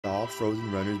All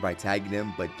frozen runners by tagging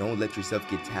them, but don't let yourself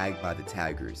get tagged by the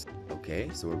taggers. Okay,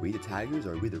 so are we the taggers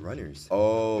or are we the runners?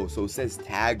 Oh, so it says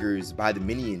taggers by the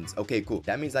minions. Okay, cool.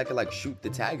 That means I can like shoot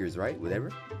the taggers, right? Whatever.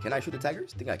 Can I shoot the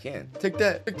taggers? I think I can. Take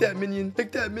that minion,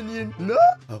 take that minion. No!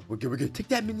 Oh, we're good. Take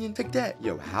that minion, take that.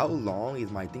 Yo, how long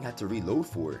is my thing have to reload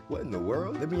for? What in the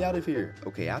world? Let me out of here.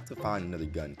 Okay, I have to find another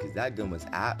gun because that gun was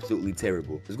absolutely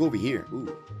terrible. Let's go over here.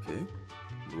 Ooh, okay.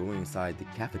 We're going inside the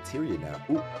cafeteria now.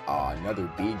 Ooh,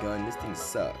 another B gun. This thing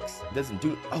sucks. It doesn't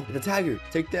do. Oh, the tagger.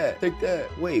 Take that. Take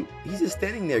that. Wait, he's just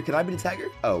standing there. Can I be the tagger?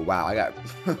 Oh, wow. I got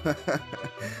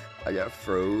I got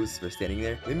froze for standing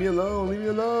there. Leave me alone. Leave me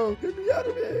alone. Get me out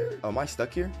of here. Oh, am I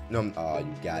stuck here? No,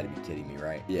 you gotta be kidding me,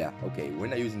 right? Yeah, okay. We're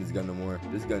not using this gun no more.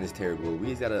 This gun is terrible. We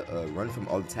just gotta run from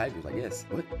all the taggers, I guess.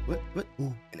 What?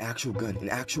 Ooh, an actual gun. An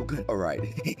actual gun. All right.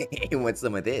 You want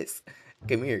some of this?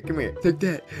 Come here. Take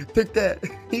that.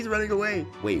 He's running away.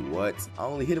 Wait, what? I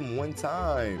only hit him one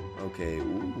time. Okay,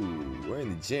 ooh, we're in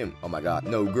the gym. Oh my god.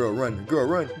 No, girl, run.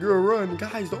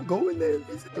 Guys, don't go in there.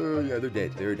 Yeah, they're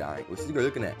dead. They're dying. What's this girl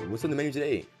looking at? What's on the menu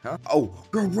today? Huh? Oh,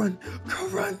 girl, run.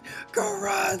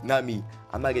 Not me.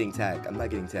 I'm not getting tagged.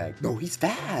 No, he's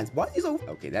fast. Why is he so...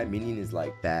 Okay, that minion is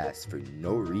like fast for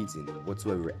no reason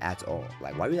whatsoever at all.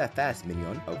 Like, why are you that fast,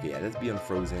 minion? Okay, yeah, let's be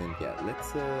unfrozen. Yeah,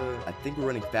 let's, I think we're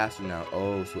running faster now.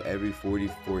 Oh, so every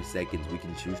 44 seconds we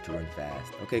can choose to run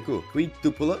fast. Okay, cool. Can we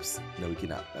do pull-ups? No, we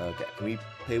cannot. Okay, can we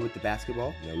play with the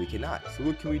basketball? No, we cannot. So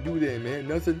what can we do then, man?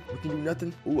 Nothing. We can do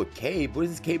nothing. Ooh, a cape. What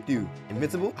does this cape do?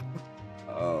 Invincible?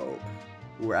 Oh.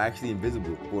 We're actually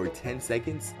invisible for 10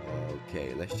 seconds.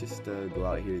 Okay, let's just go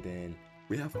out here then.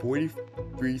 We have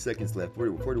 43 seconds left.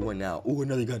 41 now. Oh,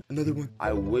 another gun. Another one.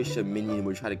 I wish a minion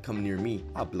would try to come near me.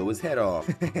 I'll blow his head off.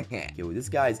 Yo, this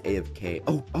guy's AFK.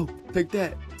 Oh, take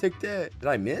that. Did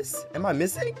I miss? Am I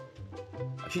missing?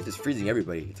 Oh, she's just freezing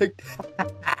everybody. Take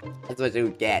that. That's what you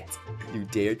get. You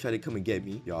dare try to come and get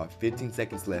me? Y'all, 15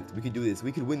 seconds left. We can do this.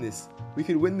 We could win this.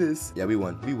 Yeah, we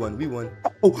won.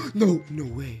 Oh, no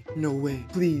way.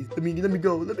 Please, let me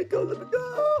go.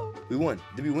 We won.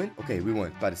 Did we win? Okay, we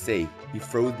won. About to say, he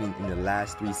froze me in the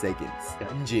last 3 seconds.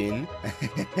 Dungeon.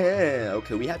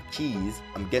 Okay, we have keys.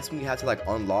 I'm guessing we have to like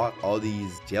unlock all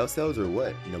these jail cells or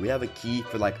what? You know, we have a key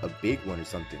for like a big one or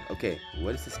something. Okay,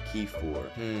 what is this key for?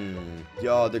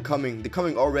 Y'all, they're coming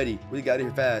already. We got out of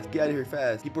here fast. Get out of here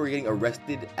fast. People are getting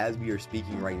arrested as we are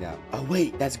speaking right now. Oh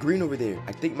wait, that's green over there.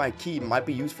 I think my key might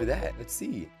be used for that. Let's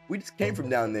see. We just came from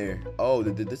down there. Oh,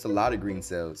 there's a lot of green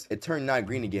cells. It turned not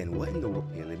green again. What in the world?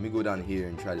 Okay, let me go down here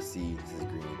and try to see if this is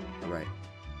green. All right.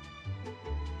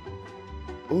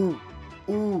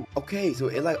 Ooh, okay, so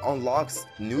it like unlocks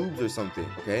noobs or something,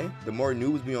 okay? The more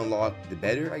noobs we unlock, the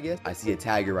better, I guess. I see a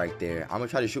tagger right there. I'm gonna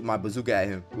try to shoot my bazooka at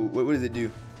him. What does it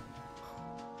do?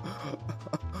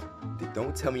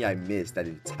 Don't tell me I missed that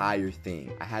entire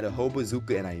thing. I had a whole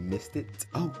bazooka and I missed it.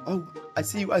 Oh, I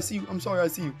see you. I'm sorry, I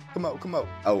see you. Come out.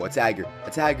 Oh, a tagger.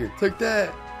 Take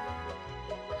that.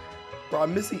 Bro,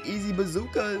 I'm missing easy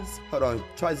bazookas. Hold on,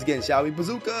 try this again, shall we?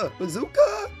 Bazooka.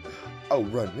 Oh,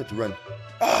 run, we have to run.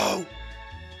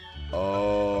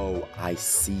 Oh, I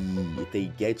see. If they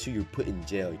get you, you're put in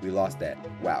jail. We lost that.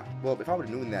 Wow. Well, if I would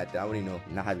have known that, then I wouldn't know.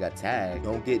 Now I got tagged.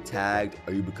 Don't get tagged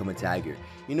or you become a tagger.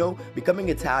 You know,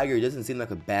 becoming a tagger doesn't seem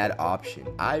like a bad option.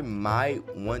 I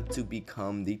might want to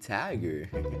become the tagger.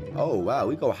 Oh, wow.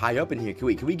 We go high up in here. Can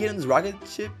we get on this rocket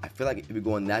ship? I feel like if we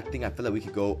go on that thing, I feel like we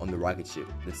could go on the rocket ship.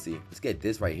 Let's see. Let's get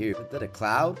this right here. Is that a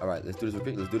cloud? All right, let's do this real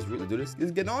quick.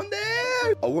 Let's get on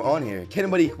there. Oh, we're on here. Can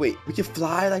anybody, wait, we can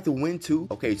fly like the wind too?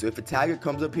 Okay, so if a tagger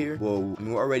comes up here, well, I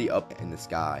mean, we're already up in the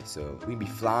sky, so we can be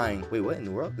flying. Wait, what in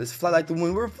the world? Let's fly like the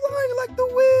wind. We're flying like the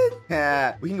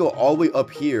wind. We can go all the way up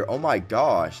here. Oh my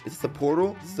gosh. Is this a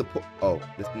portal? Oh,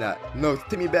 it's not. No,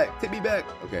 take me back.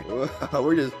 Okay.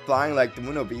 We're just flying like the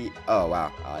wind over here. Oh,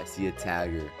 wow. I see a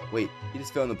tagger. Wait, he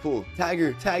just fell in the pool.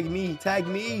 Tagger, tag me.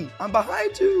 I'm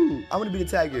behind you. I'm gonna be the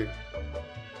tagger.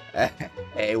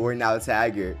 Hey, we're now a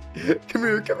tagger. Come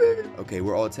here. Okay,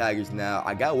 we're all taggers now.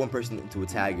 I got one person into a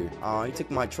tagger. He took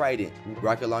my trident.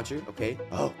 Rocket launcher. Okay.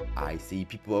 Oh, I see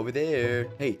people over there.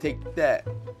 Hey, take that.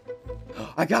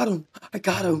 I got him. I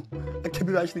can't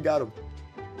believe I actually got him.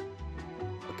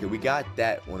 Okay, we got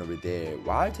that one over there.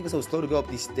 Why is it taking so slow to go up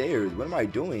these stairs? What am I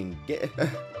doing? Get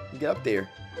up there.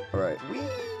 All right.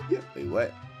 Wait,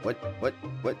 what?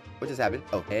 What just happened?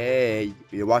 Oh, hey,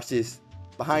 you watch this.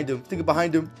 Behind him. Think of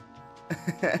behind him.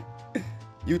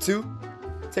 You too?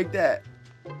 Take that.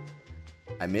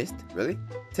 I missed? Really?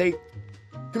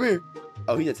 Come here.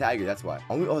 Oh, he's a tagger, that's why.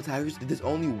 Only all taggers? There's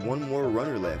only one more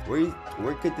runner left.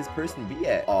 Where could this person be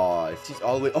at? Oh, she's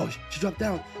all the way. Oh, she dropped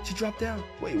down. She dropped down.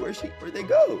 Wait, where'd they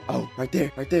go? Oh, right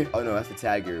there, right there. Oh no, that's the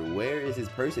tagger. Where is this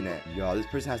person at? Y'all, this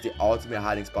person has the ultimate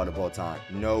hiding spot of all time.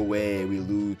 No way we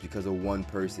lose because of one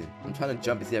person. I'm trying to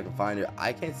jump and see if I can find her.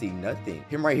 I can't see nothing.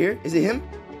 Him right here? Is it him?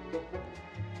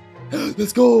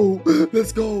 Let's go.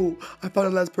 Let's go. I found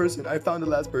the last person. I found the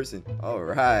last person. All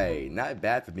right. Not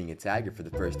bad for being a tagger for the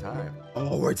first time.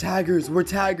 Oh, we're taggers. We're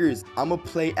taggers. I'm going to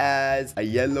play as a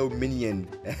yellow minion.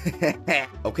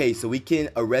 Okay, so we can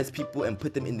arrest people and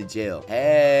put them in the jail.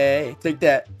 Hey, take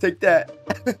that. Take that.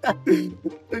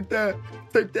 Take that.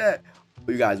 Take that.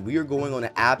 You guys, we are going on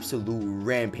an absolute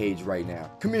rampage right now.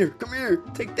 Come here. Come here.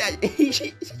 Take that.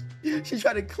 She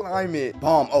tried to climb it.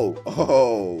 Bomb.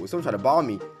 Oh, someone tried to bomb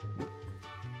me.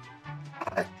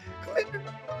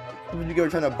 You guys are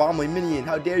trying to bomb my minion.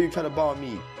 How dare you try to bomb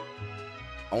me?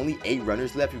 Only 8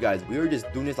 runners left, you guys. We are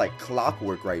just doing this like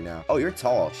clockwork right now. Oh, you're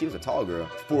tall. She was a tall girl.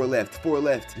 4 left. 4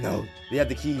 left. No, they have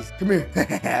the keys. Come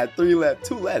here. 3 left.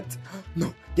 2 left.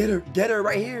 No, get her. Get her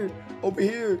right here. Over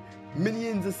here.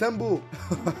 Minions assemble.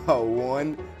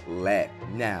 1 left.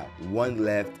 Now, 1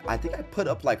 left. I think I put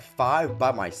up like 5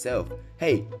 by myself.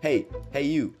 Hey,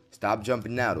 you. Stop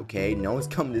jumping out, okay? No one's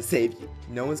coming to save you.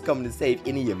 No one's coming to save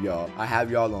any of y'all. I have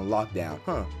y'all on lockdown.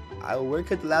 Huh. Where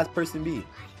could the last person be?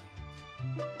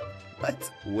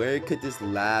 What? Where could this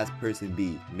last person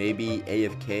be? Maybe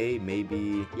AFK?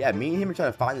 Maybe... Yeah, me and him are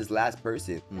trying to find this last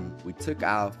person. We took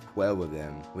out 12 of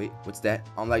them. Wait, what's that?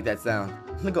 I don't like that sound.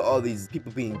 Look at all these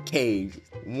people being caged,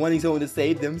 wanting someone to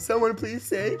save them. Someone please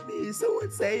save me. Someone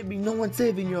save me. No one's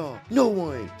saving y'all. No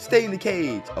one. Stay in the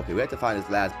cage. Okay, we have to find this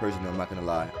last person, I'm not gonna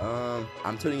lie.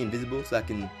 I'm turning invisible so I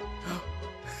can...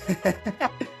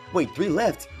 Wait, 3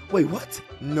 left. Wait, what?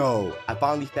 No. I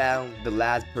finally found the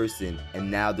last person, and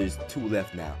now there's 2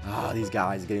 left now. Ah, these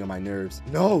guys are getting on my nerves.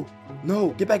 No.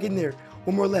 No. Get back in there.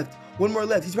 1 more left. 1 more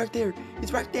left. He's right there.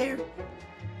 He's right there.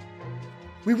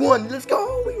 We won. Let's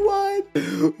go. We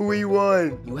won. We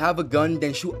won. You have a gun,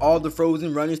 then shoot all the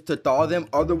frozen runners to thaw them.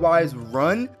 Otherwise,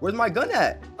 run. Where's my gun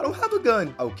at? I don't have a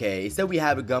gun. Okay, it said we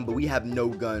have a gun, but we have no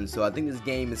gun. So I think this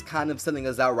game is kind of selling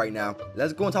us out right now.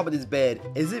 Let's go on top of this bed.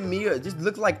 Is it me or it just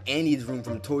looks like Andy's room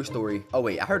from Toy Story? Oh,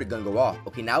 wait. I heard a gun go off.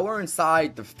 Okay, now we're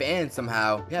inside the fan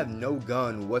somehow. We have no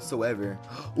gun whatsoever.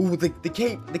 Ooh, the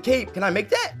cape. The cape. Can I make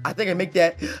that? I think I make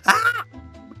that. Ah!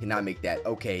 We cannot make that.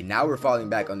 Okay, now we're falling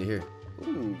back under here.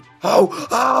 Ooh.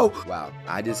 Oh! Wow,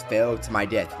 I just fell to my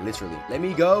death, literally. Let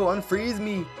me go, unfreeze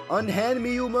me. Unhand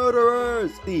me, you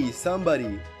murderers. Please,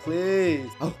 somebody, please.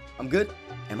 Oh, I'm good.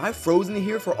 Am I frozen in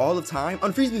here for all the time?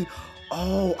 Unfreeze me.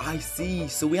 Oh, I see.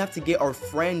 So we have to get our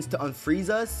friends to unfreeze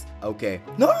us? Okay.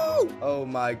 No! Oh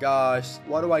my gosh.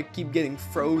 Why do I keep getting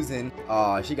frozen?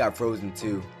 Oh, she got frozen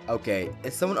too. Okay.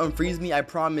 If someone unfreeze me, I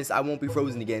promise I won't be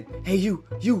frozen again. Hey, you.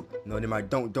 No, never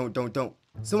mind. Don't.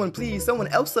 Someone, please. Someone.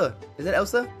 Elsa. Is that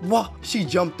Elsa? Wow. She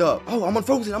jumped up. Oh, I'm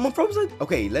unfrozen.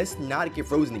 Okay, let's not get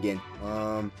frozen again.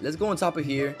 Let's go on top of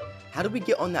here. How did we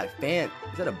get on that fan?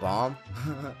 Is that a bomb?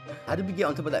 How did we get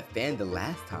on top of that fan the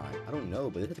last time? I don't know,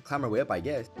 but we have to climb our way up, I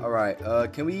guess. All right.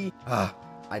 Can we...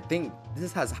 I think this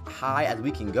is as high as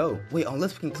we can go. Wait,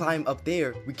 unless we can climb up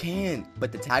there, we can.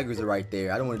 But the taggers are right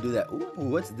there. I don't want to do that. Ooh,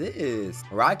 what's this?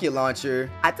 Rocket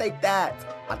launcher. I take that.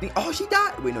 I think... Oh, she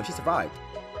died. Wait, no, she survived.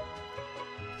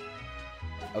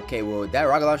 Okay, well, that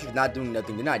rocket launcher is not doing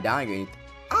nothing. They're not dying or anything.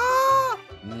 Ah!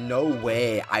 No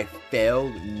way. I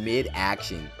failed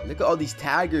mid-action. Look at all these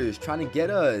taggers trying to get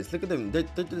us. Look at them. They're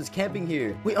just camping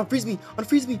here. Wait, unfreeze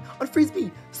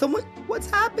me. Someone, what's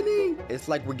happening? It's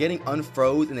like we're getting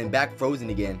unfroze and then back frozen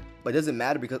again. But it doesn't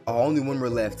matter because only 1 more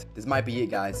left. This might be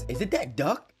it, guys. Is it that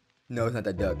duck? No, it's not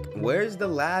that duck. Where's the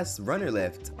last runner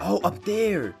left? Oh, up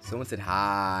there. Someone said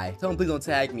hi. Someone please don't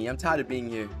tag me. I'm tired of being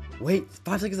here. Wait,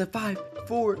 5 seconds at 5,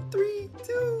 4, 3,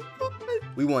 2, 1.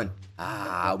 We won.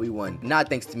 Ah, we won. Not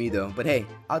thanks to me though, but hey,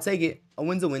 I'll take it. A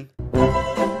win's a win.